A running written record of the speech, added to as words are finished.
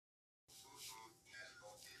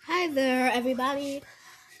there, everybody.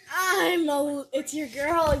 It's your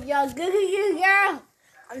girl, girl.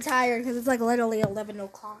 I'm tired because it's like literally 11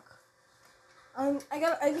 o'clock. I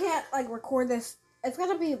can't like record this. It's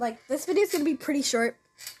gonna be like this video's gonna be pretty short.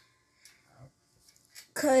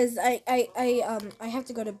 Cause I have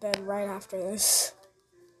to go to bed right after this.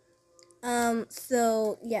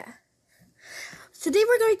 So yeah. Today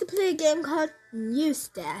we're going to play a game called Muse.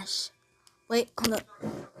 Wait, hold up.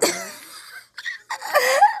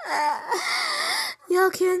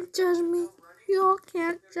 Y'all can't judge me. Y'all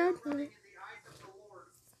can't judge me.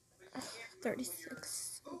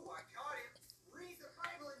 36.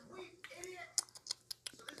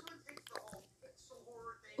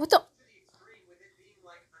 What the?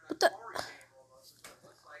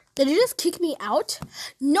 Did you just kick me out?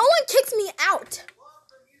 No one kicks me out.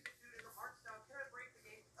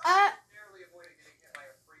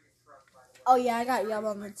 Oh yeah, I got yelled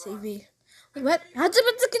on the TV. Wait, what?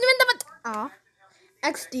 Aw.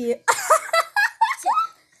 XD.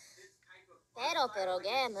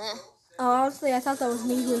 Oh, honestly, I thought that was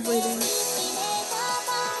me who was bleeding.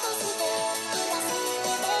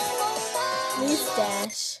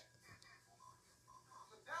 Mustache.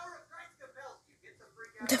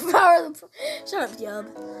 The power of the... Shut up, Yub.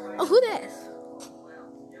 Oh, who this?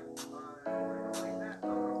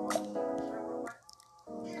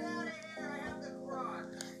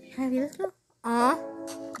 Can I do this now? Aw.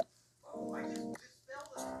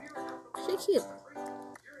 So cute.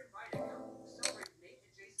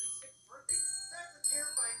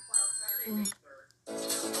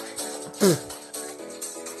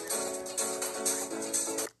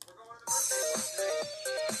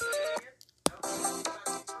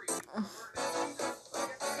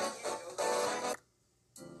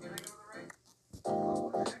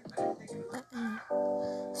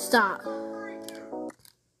 Stop.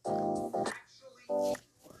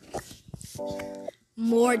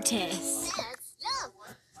 Mortis.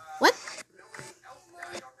 What?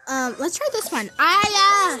 Let's try this one.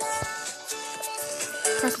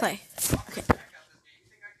 Press play. Okay.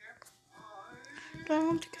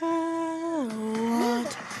 Don't go.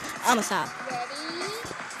 I'm gonna stop.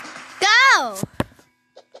 Go!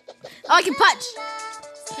 Oh, I can punch.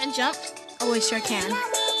 Can I jump? Oh, wait, sure can.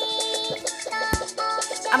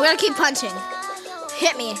 I'm gonna keep punching.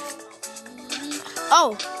 Hit me.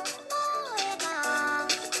 Oh.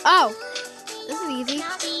 Oh. This is easy.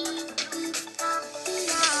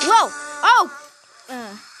 Whoa. Oh.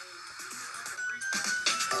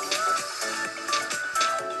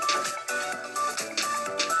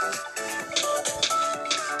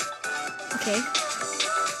 Okay.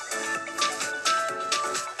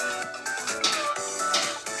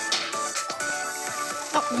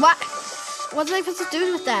 Oh, what? What was I supposed to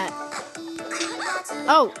do with that?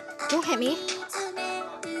 Oh, don't hit me.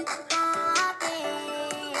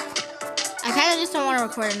 I kind of just don't want to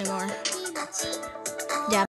record anymore.